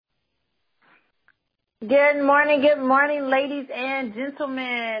Good morning, ladies and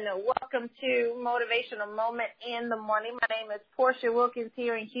gentlemen. Welcome to Motivational Moment in the Morning. My name is Portia Wilkins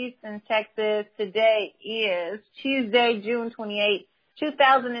here in Houston, Texas. Today is Tuesday, June 28th,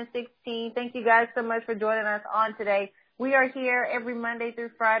 2016. Thank you guys so much for joining us on today. We are here every Monday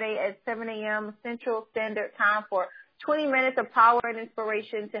through Friday at 7 a.m. Central Standard Time for 20 minutes of power and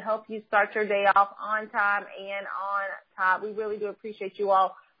inspiration to help you start your day off on time and on top. We really do appreciate you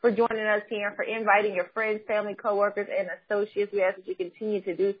all for joining us here, for inviting your friends, family, coworkers, and associates. We ask that you continue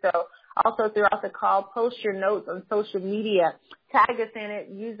to do so. Also, throughout the call, post your notes on social media. Tag us in it.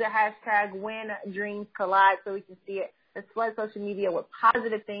 Use the hashtag WhenDreamsCollide so we can see it. Let's flood social media with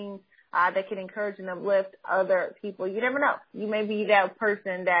positive things that can encourage and uplift other people. You never know. You may be that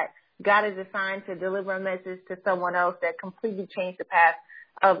person that God is assigned to deliver a message to someone else that completely changed the path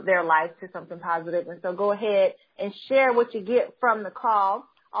of their life to something positive. And so go ahead and share what you get from the call.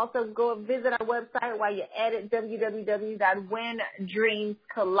 Also, go visit our website while you're at it,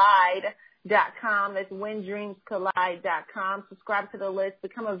 www.WhenDreamsCollide.com. That's WhenDreamsCollide.com. Subscribe to the list.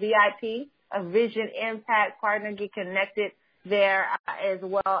 Become a VIP, a Vision Impact partner. Get connected there as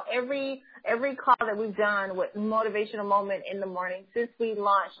well. Every call that we've done with Motivational Moment in the Morning since we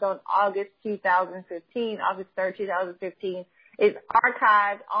launched on August 2015, August 3rd, 2015, is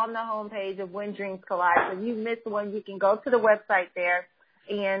archived on the homepage of When Dreams Collide. So if you missed one, you can go to the website there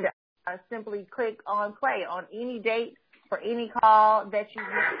and simply click on play on any date for any call that you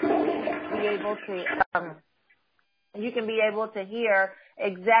be able to. You can be able to hear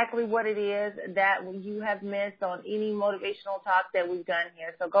exactly what it is that you have missed on any motivational talk that we've done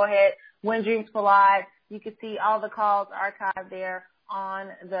here. So go ahead, When Dreams Collide. You can see all the calls archived there on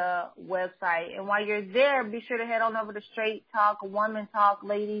the website. And while you're there, be sure to head on over to Straight Talk, Woman Talk.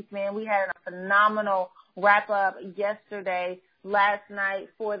 Ladies, man, we had a phenomenal wrap-up last night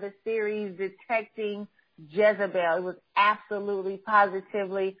for the series Detecting Jezebel. It was absolutely,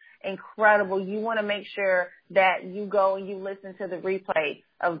 positively incredible. You want to make sure that you go and you listen to the replay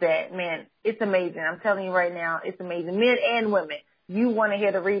of that. Man, it's amazing. I'm telling you right now, it's amazing. Men and women, you want to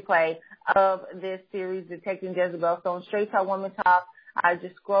hear the replay of this series Detecting Jezebel. So on Straight Talk, Woman Talk,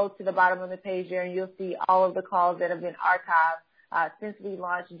 just scroll to the bottom of the page there and you'll see all of the calls that have been archived since we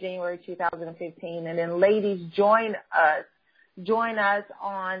launched January 2015. And then ladies, join us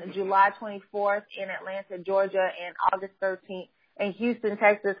on July 24th in Atlanta, Georgia, and August 13th in Houston,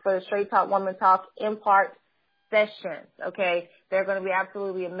 Texas for the Straight Talk Woman Talk Impart sessions. Okay, they're going to be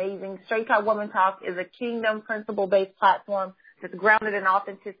absolutely amazing. Straight Talk Woman Talk is a kingdom principle-based platform that's grounded in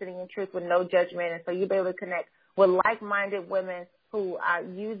authenticity and truth with no judgment, and so you'll be able to connect with like-minded women who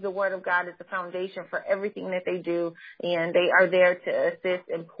use the Word of God as the foundation for everything that they do, and they are there to assist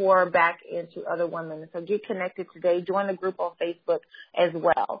and pour back into other women. So get connected today. Join the group on Facebook as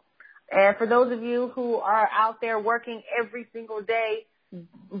well. And for those of you who are out there working every single day,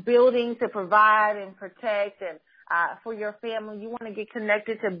 building to provide and protect and for your family, you want to get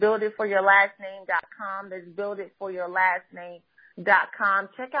connected to builditforyourlastname.com. That's builditforyourlastname.com.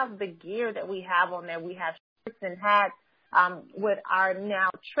 Check out the gear that we have on there. We have shirts and hats with our now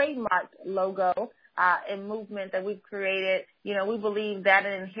trademarked logo and movement that we've created. You know, we believe that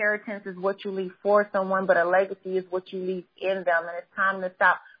an inheritance is what you leave for someone, but a legacy is what you leave in them. And it's time to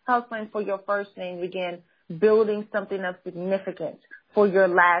stop hustling for your first name, begin building something of significance for your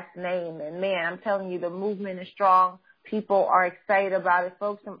last name. And man, I'm telling you, the movement is strong. People are excited about it.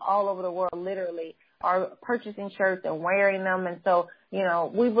 Folks from all over the world literally are purchasing shirts and wearing them. And so, you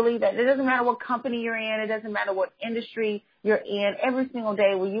know, we believe that it doesn't matter what company you're in. It doesn't matter what industry you're in. Every single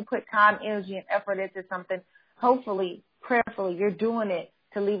day when you put time, energy, and effort into something, hopefully, prayerfully, you're doing it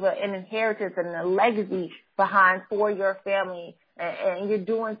to leave an inheritance and a legacy behind for your family. And you're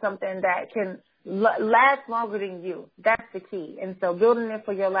doing something that can last longer than you. That's the key. And so building it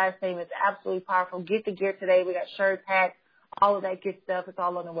for your last name is absolutely powerful. Get the gear today. We got shirts, hats, all of that good stuff. It's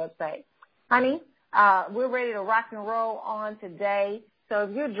all on the website. Honey, we're ready to rock and roll on today. So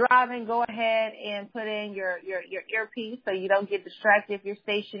if you're driving, go ahead and put in your earpiece so you don't get distracted. If you're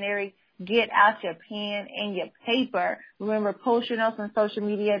stationary, get out your pen and your paper. Remember, post your notes on social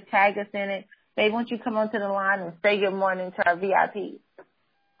media, tag us in it. Babe, won't you come onto the line and say good morning to our VIPs?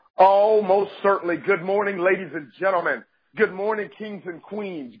 Oh, most certainly. Good morning, ladies and gentlemen. Good morning, kings and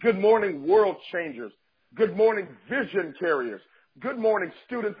queens. Good morning, world changers. Good morning, vision carriers. Good morning,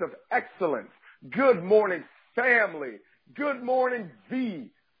 students of excellence. Good morning, family. Good morning, VIPs.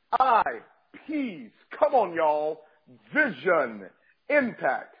 Come on, y'all. Vision,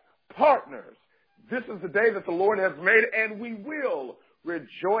 impact, partners. This is the day that the Lord has made, and we will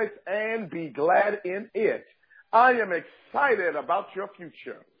rejoice and be glad in it. I am excited about your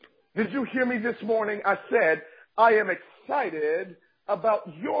future. Did you hear me this morning? I said, I am excited about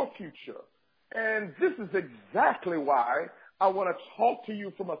your future. And this is exactly why I want to talk to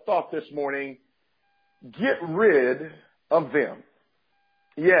you from a thought this morning. Get rid of them.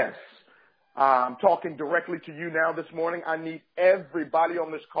 Yes, I'm talking directly to you now this morning. I need everybody on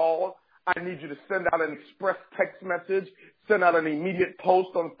this call. I need you to send out an express text message, send out an immediate post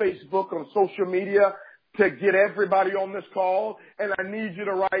on Facebook, on social media to get everybody on this call. And I need you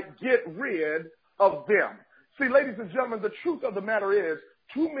to write, get rid of them. See, ladies and gentlemen, the truth of the matter is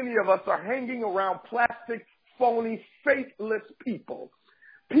too many of us are hanging around plastic, phony, faithless people.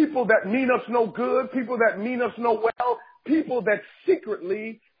 People that mean us no good, people that mean us no well, people that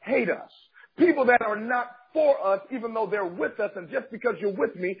secretly hate us, people that are not for us even though they're with us, and just because you're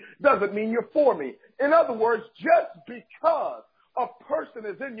with me doesn't mean you're for me. In other words, just because a person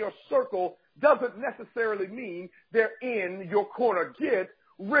is in your circle doesn't necessarily mean they're in your corner. Get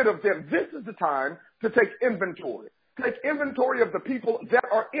rid of them. This is the time to take inventory. Take inventory of the people that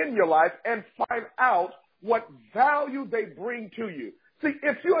are in your life and find out what value they bring to you. See,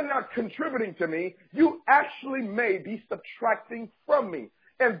 if you are not contributing to me, you actually may be subtracting from me.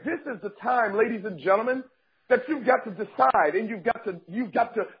 And this is the time, ladies and gentlemen, that you've got to decide and you've got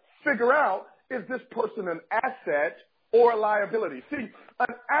to figure out, is this person an asset or a liability? See,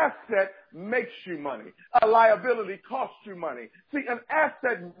 an asset makes you money. A liability costs you money. See, an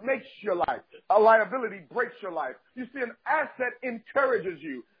asset makes your life. A liability breaks your life. You see, an asset encourages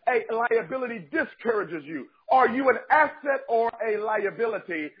you. A liability discourages you. Are you an asset or a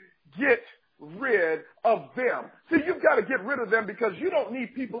liability? Get rid of them. See, you've got to get rid of them because you don't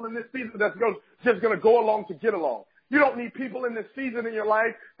need people in this season that's just going to go along to get along. You don't need people in this season in your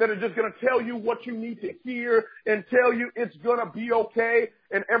life that are just going to tell you what you need to hear and tell you it's going to be okay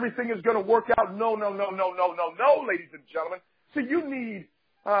and everything is going to work out. No, ladies and gentlemen. See, you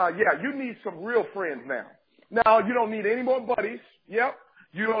need some real friends now. Now, you don't need any more buddies. Yep.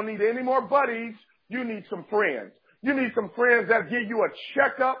 You don't need any more buddies. You need some friends. You need some friends that give you a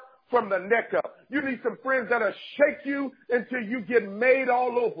checkup from the neck up. You need some friends that'll shake you until you get made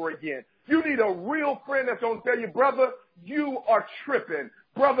all over again. You need a real friend that's going to tell you, brother, you are tripping.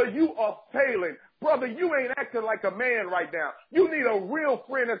 Brother, you are failing. Brother, you ain't acting like a man right now. You need a real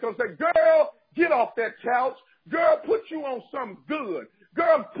friend that's going to say, girl, get off that couch. Girl, put you on something good.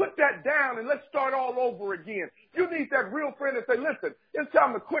 Girl, put that down and let's start all over again. You need that real friend to say, listen, it's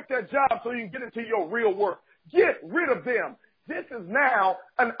time to quit that job so you can get into your real work. Get rid of them. This is now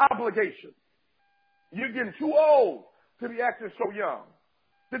an obligation. You're getting too old to be acting so young.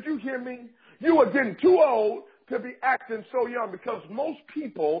 Did you hear me? You are getting too old to be acting so young because most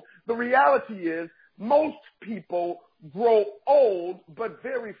people, the reality is, most people grow old, but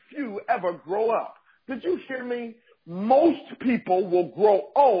very few ever grow up. Did you hear me? Most people will grow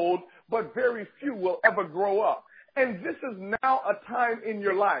old, but very few will ever grow up. And this is now a time in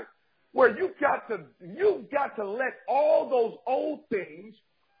your life where you've got to let all those old things,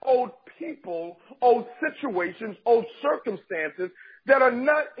 old people, old situations, old circumstances that are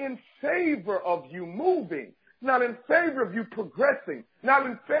not in favor of you moving, not in favor of you progressing, not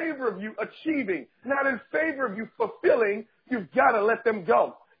in favor of you achieving, not in favor of you fulfilling, you've got to let them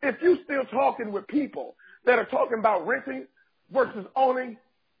go. If you're still talking with people that are talking about renting versus owning,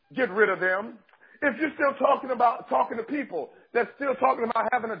 get rid of them. If you're still talking to people that's still talking about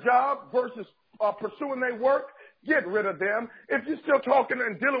having a job versus pursuing their work, get rid of them. If you're still talking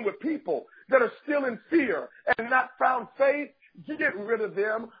and dealing with people that are still in fear and not found faith, get rid of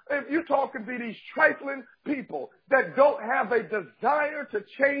them. If you're talking to these trifling people that don't have a desire to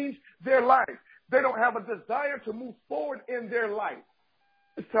change their life, they don't have a desire to move forward in their life,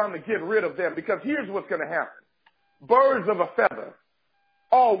 it's time to get rid of them because here's what's going to happen. Birds of a feather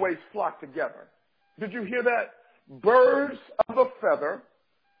always flock together. Did you hear that? Birds of a feather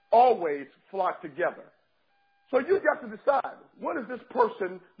always flock together. So you've got to decide, what is this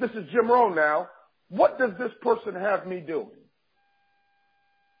person, this is Jim Rohn now, what does this person have me doing?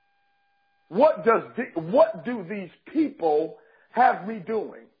 What do these people have me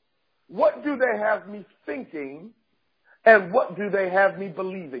doing? What do they have me thinking? And what do they have me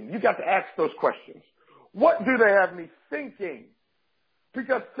believing? You got to ask those questions. What do they have me thinking?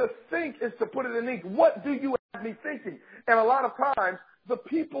 Because to think is to put it in ink. What do you have me thinking? And a lot of times, the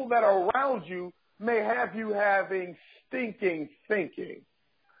people that are around you may have you having stinking thinking.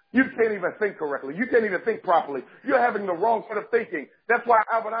 You can't even think correctly. You can't even think properly. You're having the wrong sort of thinking. That's why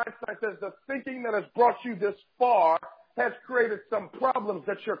Albert Einstein says the thinking that has brought you this far has created some problems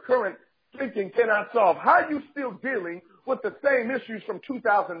that your current thinking cannot solve. How are you still dealing with the same issues from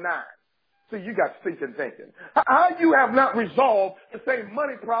 2009? See, you got stinking thinking. How you have not resolved the same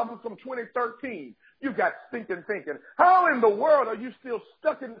money problems from 2013? You got stinking thinking. How in the world are you still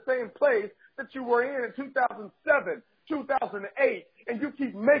stuck in the same place that you were in 2007, 2008, and you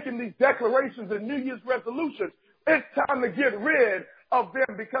keep making these declarations and New Year's resolutions? It's time to get rid of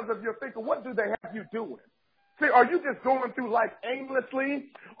them because of your thinking. What do they have you doing? See, are you just going through life aimlessly?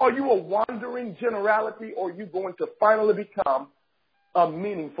 Are you a wandering generality, or are you going to finally become a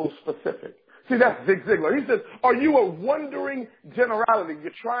meaningful specific? See, that's Zig Ziglar. He says, are you a wandering generality?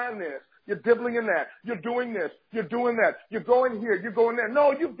 You're trying this. You're dibbling in that. You're doing this. You're doing that. You're going here. You're going there.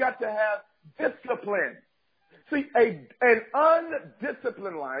 No, you've got to have discipline. See, an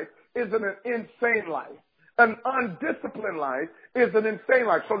undisciplined life is an insane life. An undisciplined life is an insane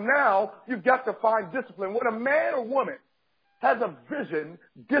life. So now you've got to find discipline. When a man or woman has a vision,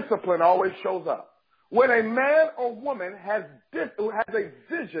 discipline always shows up. When a man or woman has a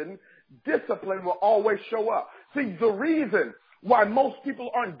vision, discipline will always show up. See, the reason why most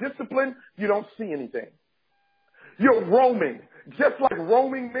people aren't disciplined, you don't see anything. You're roaming. Just like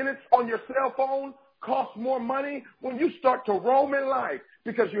roaming minutes on your cell phone costs more money, when you start to roam in life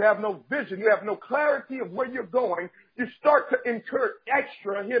because you have no vision, you have no clarity of where you're going, you start to incur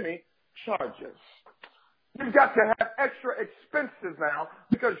extra, charges. You've got to have extra expenses now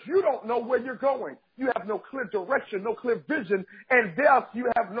because you don't know where you're going. You have no clear direction, no clear vision, and thus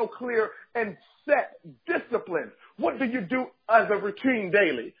you have no clear and set discipline. What do you do as a routine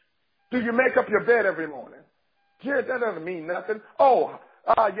daily? Do you make up your bed every morning? Jared, that doesn't mean nothing.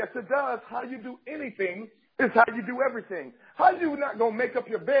 Yes, it does. How you do anything is how you do everything. How you not going to make up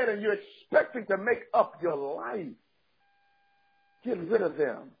your bed and you're expecting to make up your life? Get rid of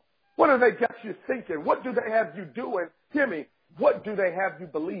them. What do they got you thinking? What do they have you doing? Hear me. What do they have you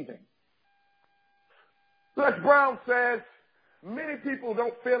believing? Les Brown says, many people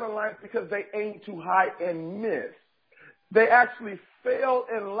don't fail in life because they aim too high and miss. They actually fail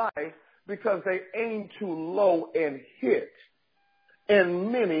in life because they aim too low and hit.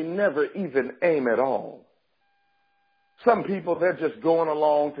 And many never even aim at all. Some people, they're just going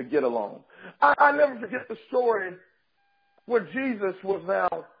along to get along. I never forget the story where Jesus was now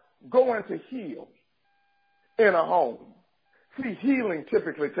going to heal in a home. See, healing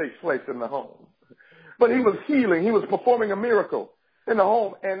typically takes place in the home. But he was healing. He was performing a miracle in the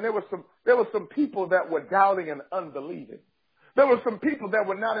home. And there were some people that were doubting and unbelieving. There were some people that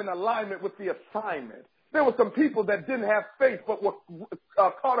were not in alignment with the assignment. There were some people that didn't have faith but were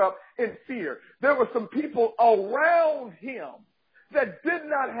caught up in fear. There were some people around him that did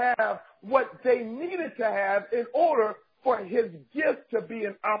not have what they needed to have in order for his gift to be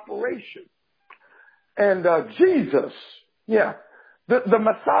in operation. And Jesus, the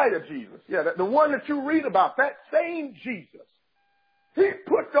Messiah Jesus, the one that you read about, that same Jesus, he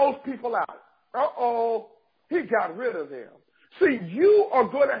put those people out. He got rid of them. See, you are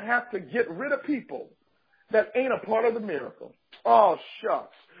going to have to get rid of people that ain't a part of the miracle. Oh,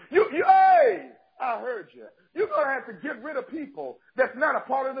 shucks. Hey, I heard you. You're going to have to get rid of people that's not a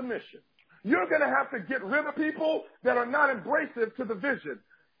part of the mission. You're going to have to get rid of people that are not embracive to the vision.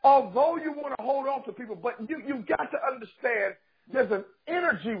 Although you want to hold on to people, but you've got to understand there's an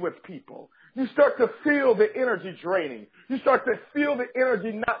energy with people. You start to feel the energy draining. You start to feel the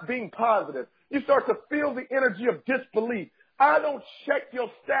energy not being positive. You start to feel the energy of disbelief. I don't check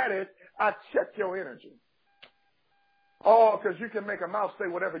your status. I check your energy. Because you can make a mouth say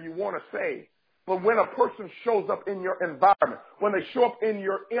whatever you want to say. But when a person shows up in your environment, when they show up in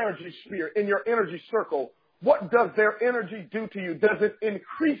your energy sphere, in your energy circle, what does their energy do to you? Does it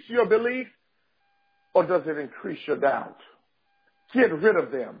increase your belief or does it increase your doubt? Get rid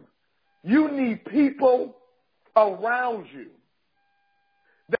of them. You need people around you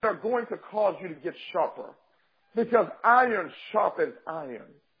that are going to cause you to get sharper. Because iron sharpens iron.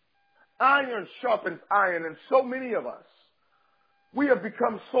 Iron sharpens iron. And so many of us, we have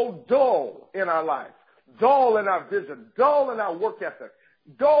become so dull in our life, dull in our vision, dull in our work ethic,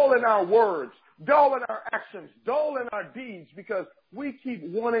 dull in our words, dull in our actions, dull in our deeds, because we keep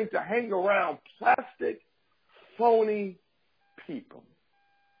wanting to hang around plastic, phony people.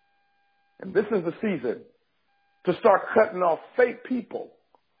 And this is the season to start cutting off fake people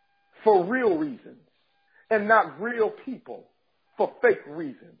for real reasons and not real people for fake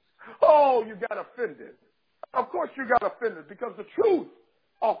reasons. Oh, you got offended. Of course you got offended because the truth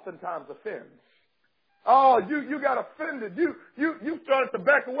oftentimes offends. Oh, you got offended. You started to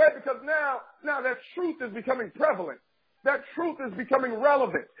back away because now that truth is becoming prevalent. That truth is becoming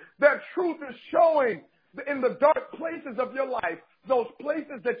relevant. That truth is showing in the dark places of your life, those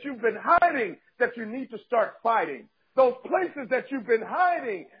places that you've been hiding that you need to start fighting. Those places that you've been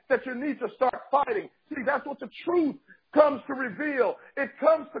hiding that you need to start fighting. See, that's what the truth comes to reveal. It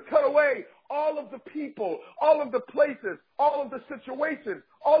comes to cut away all of the people, all of the places, all of the situations,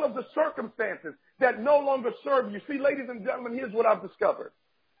 all of the circumstances that no longer serve you. See, ladies and gentlemen, here's what I've discovered.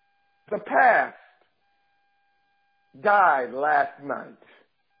 The past died last night.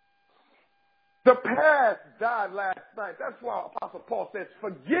 The past died last night. That's why Apostle Paul says,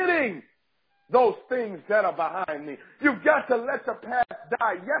 forgetting those things that are behind me. You've got to let the past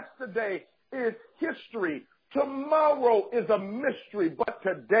die. Yesterday is history. Tomorrow is a mystery. But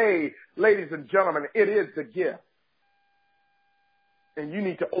today, ladies and gentlemen, it is the gift. And you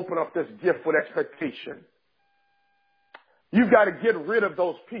need to open up this gift with expectation. You've got to get rid of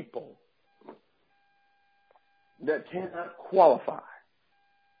those people that cannot qualify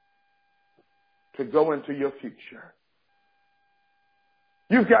to go into your future.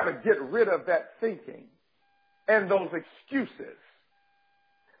 You've got to get rid of that thinking and those excuses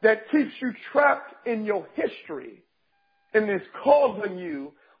that keeps you trapped in your history and is causing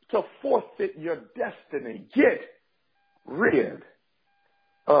you to forfeit your destiny. Get rid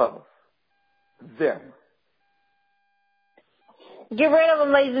of them. Get rid of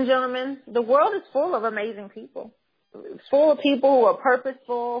them, ladies and gentlemen. The world is full of amazing people. It's full of people who are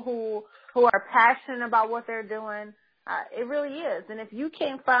purposeful, who are passionate about what they're doing. It really is. And if you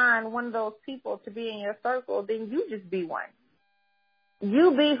can't find one of those people to be in your circle, then you just be one.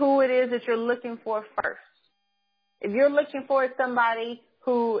 You be who it is that you're looking for first. If you're looking for somebody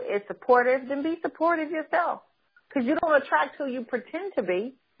who is supportive, then be supportive yourself. Because you don't attract who you pretend to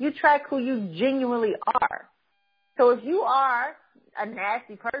be. You attract who you genuinely are. So if you are a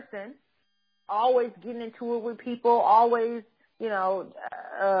nasty person, always getting into it with people, always,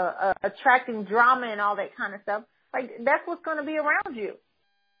 attracting drama and all that kind of stuff, like, that's what's going to be around you.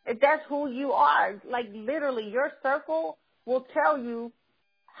 If that's who you are, like, literally, your circle will tell you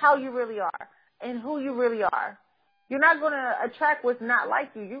how you really are and who you really are. You're not going to attract what's not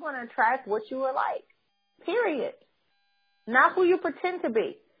like you. You're going to attract what you are like, period. Not who you pretend to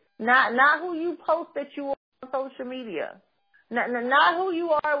be. Not who you post that you are on social media. Not who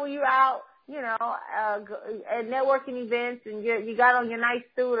you are when you're out, at networking events and you got on your nice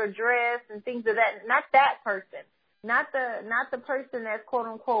suit or dress and things of that. Not that person. Not the person that's quote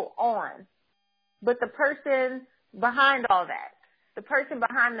unquote on, but the person behind all that. The person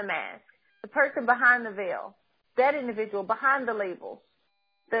behind the mask. The person behind the veil. That individual behind the labels.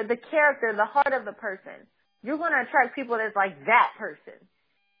 The character, the heart of the person. You're going to attract people that's like that person.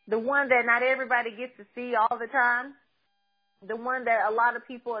 The one that not everybody gets to see all the time. The one that a lot of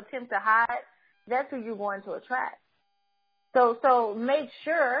people attempt to hide. That's who you're going to attract. So make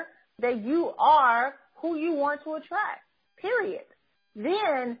sure that you are who you want to attract, period.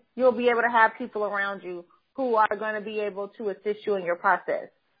 Then you'll be able to have people around you who are going to be able to assist you in your process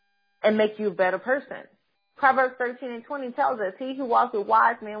and make you a better person. Proverbs 13:20 tells us, he who walks with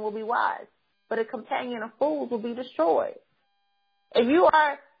wise men will be wise, but a companion of fools will be destroyed. If you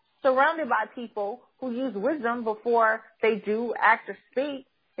are surrounded by people who use wisdom before they do act or speak,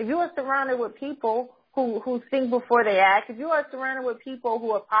 if you are surrounded with people who think before they act, if you are surrounded with people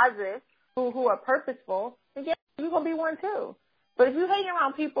who are positive, who are purposeful, then yeah, you're going to be one too. But if you hang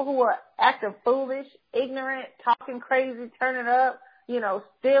around people who are acting foolish, ignorant, talking crazy, turning up,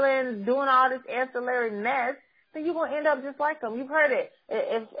 stealing, doing all this ancillary mess, then you're going to end up just like them. You've heard it.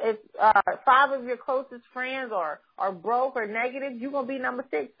 If 5 of your closest friends are broke or negative, you're going to be number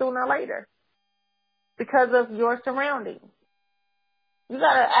 6 sooner or later because of your surroundings. You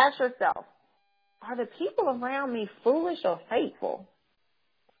got to ask yourself, are the people around me foolish or faithful?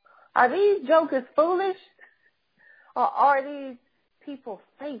 Are these jokers foolish or are these people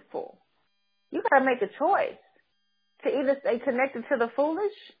faithful? You got to make a choice to either stay connected to the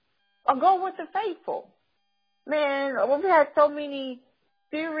foolish or go with the faithful. Man, we've had so many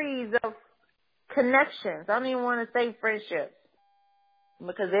series of connections. I don't even want to say friendships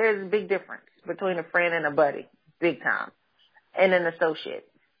because there is a big difference between a friend and a buddy, big time, and an associate.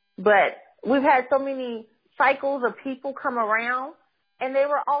 But we've had so many cycles of people come around, and they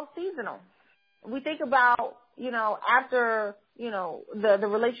were all seasonal. We think about, after, the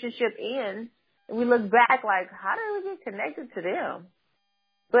relationship ends, we look back like, how did we get connected to them?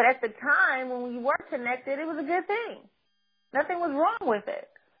 But at the time when we were connected, it was a good thing. Nothing was wrong with it.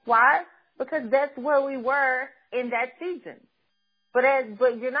 Why? Because that's where we were in that season. But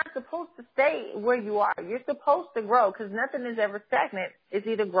you're not supposed to stay where you are. You're supposed to grow because nothing is ever stagnant. It's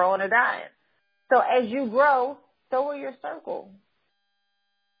either growing or dying. So as you grow, so will your circle.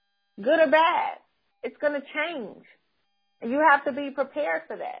 Good or bad, it's going to change. And you have to be prepared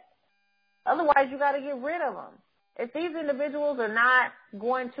for that. Otherwise, you got to get rid of them. If these individuals are not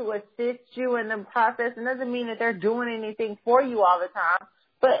going to assist you in the process, it doesn't mean that they're doing anything for you all the time.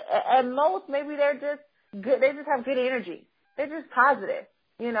 But at most, maybe they're just good. They just have good energy. They're just positive,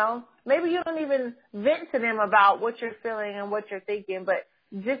 you know. Maybe you don't even vent to them about what you're feeling and what you're thinking, but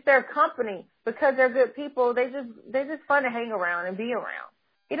just their company, because they're good people, they're just fun to hang around and be around.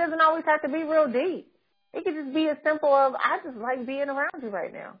 It doesn't always have to be real deep. It could just be as simple as, I just like being around you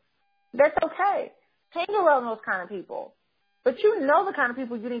right now. That's okay. Hang around those kind of people. But you know the kind of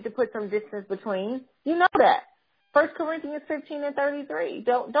people you need to put some distance between. You know that. 1 Corinthians 15:33.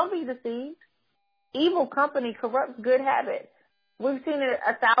 Don't be deceived. Evil company corrupts good habits. We've seen it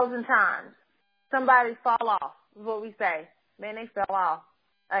 1,000 times. Somebody fall off is what we say. Man, they fell off.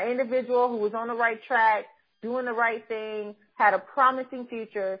 An individual who was on the right track, doing the right thing, had a promising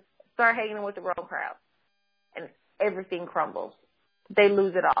future, start hanging with the wrong crowd. And everything crumbles. They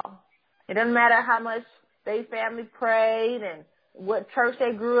lose it all. It doesn't matter how much their family prayed and what church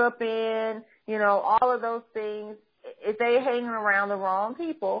they grew up in, you know, all of those things. If they hanging around the wrong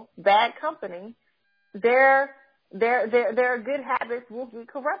people, bad company, their good habits will be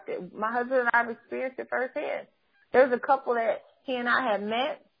corrupted. My husband and I have experienced it firsthand. There's a couple that he and I had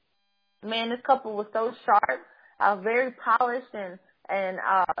met. Man, this couple was so sharp, very polished and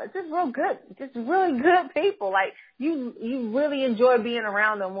just real good, just really good people. Like you really enjoy being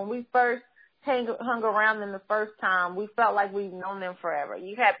around them. When we first hung around them the first time, we felt like we've known them forever.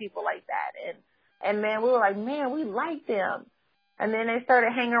 You had people like that, and man, we were like, man, we like them. And then they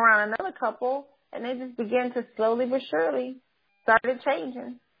started hanging around another couple, and they just began to slowly but surely started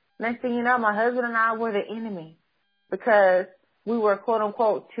changing. Next thing you know, my husband and I were the enemy because we were quote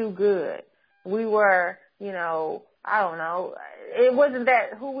unquote too good. We were, you know, I don't know. It wasn't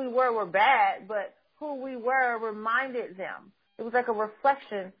that who we were bad, but who we were reminded them. It was like a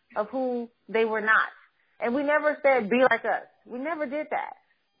reflection of who they were not. And we never said, be like us. We never did that.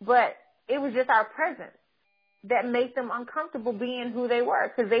 But it was just our presence that made them uncomfortable being who they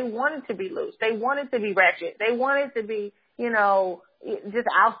were because they wanted to be loose. They wanted to be ratchet. They wanted to be, you know, just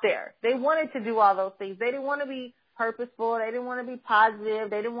out there. They wanted to do all those things. They didn't want to be purposeful. They didn't want to be positive.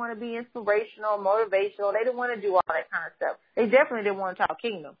 They didn't want to be inspirational, motivational. They didn't want to do all that kind of stuff. They definitely didn't want to talk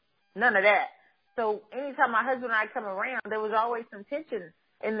kingdom. None of that. So anytime my husband and I come around, there was always some tension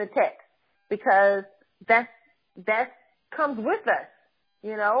in the text because that comes with us,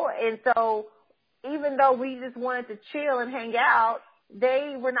 you know. And so even though we just wanted to chill and hang out,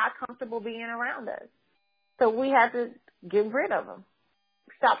 they were not comfortable being around us. So we had to get rid of them,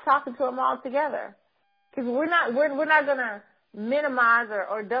 stop talking to them altogether. Because we're not going to minimize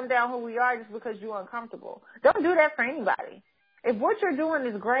or dumb down who we are just because you're uncomfortable. Don't do that for anybody. If what you're doing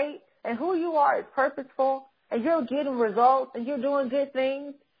is great and who you are is purposeful and you're getting results and you're doing good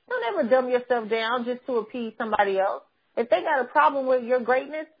things, don't ever dumb yourself down just to appease somebody else. If they got a problem with your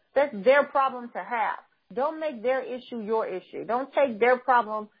greatness, that's their problem to have. Don't make their issue your issue. Don't take their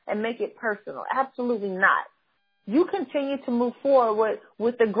problem and make it personal. Absolutely not. You continue to move forward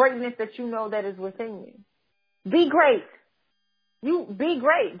with the greatness that you know that is within you. Be great. You be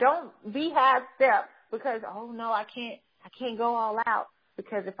great. Don't be half-step because, oh no, I can't go all out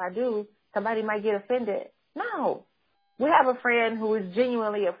because if I do, somebody might get offended. No. We have a friend who is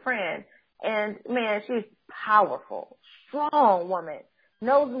genuinely a friend and man, she's powerful, strong woman,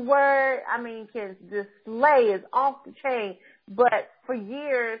 knows the word, can display is off the chain, but for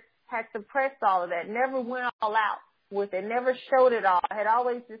years had suppressed all of that, never went all out with it, never showed it all, had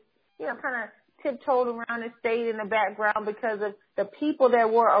always just, kind of tiptoed around and stayed in the background because of the people that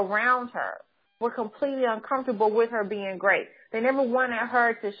were around her were completely uncomfortable with her being great. They never wanted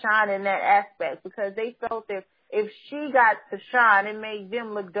her to shine in that aspect because they felt that if she got to shine, it made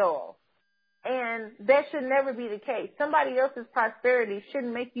them look dull. And that should never be the case. Somebody else's prosperity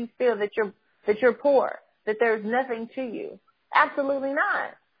shouldn't make you feel that you're poor, that there's nothing to you. Absolutely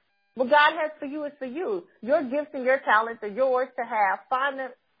not. What God has for you is for you. Your gifts and your talents are yours to have. Find them,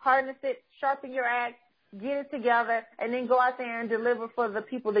 harness it, sharpen your axe, get it together, and then go out there and deliver for the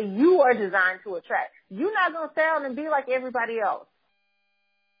people that you are designed to attract. You're not going to sound and be like everybody else.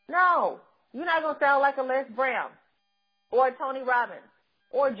 No. You're not going to sound like a Les Brown or a Tony Robbins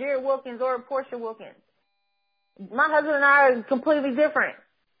or Jerry Wilkins or a Portia Wilkins. My husband and I are completely different.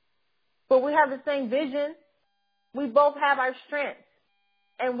 But we have the same vision. We both have our strengths.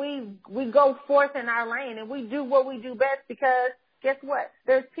 And we go forth in our lane and we do what we do best because guess what?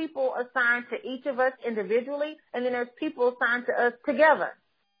 There's people assigned to each of us individually and then there's people assigned to us together.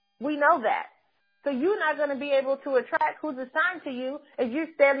 We know that. So you're not going to be able to attract who's assigned to you if you're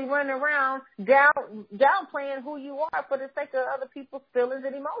steadily running around downplaying who you are for the sake of other people's feelings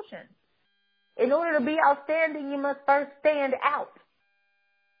and emotions. In order to be outstanding, you must first stand out.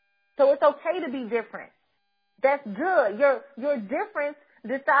 So it's okay to be different. That's good. Your difference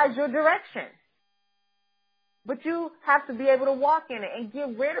decides your direction. But you have to be able to walk in it and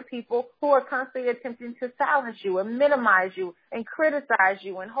get rid of people who are constantly attempting to silence you and minimize you and criticize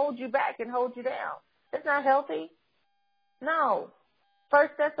you and hold you back and hold you down. That's not healthy. No. 1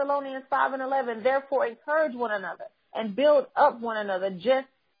 Thessalonians 5:11, therefore encourage one another and build up one another just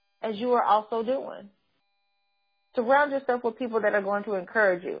as you are also doing. Surround yourself with people that are going to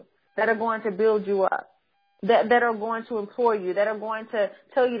encourage you, that are going to build you up, that are going to implore you, that are going to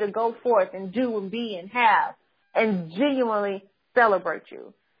tell you to go forth and do and be and have and genuinely celebrate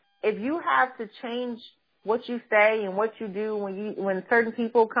you. If you have to change what you say and what you do when certain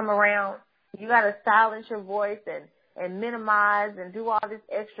people come around, you got to silence your voice and minimize and do all this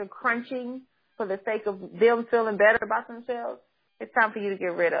extra crunching for the sake of them feeling better about themselves, it's time for you to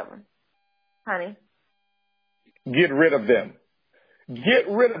get rid of them, honey. Get rid of them. Get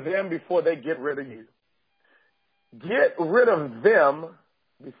rid of them before they get rid of you. Get rid of them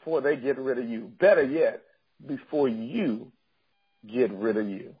before they get rid of you. Better yet, before you get rid of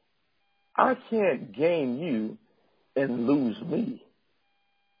you. I can't gain you and lose me.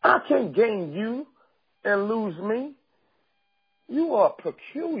 I can't gain you and lose me. You are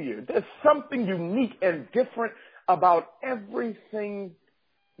peculiar. There's something unique and different about everything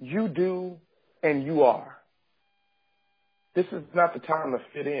you do and you are. This is not the time to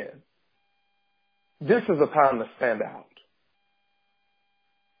fit in. This is the time to stand out.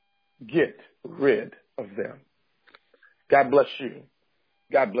 Get rid of them. God bless you.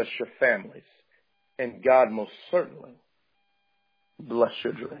 God bless your families. And God most certainly bless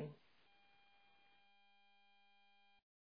your dreams.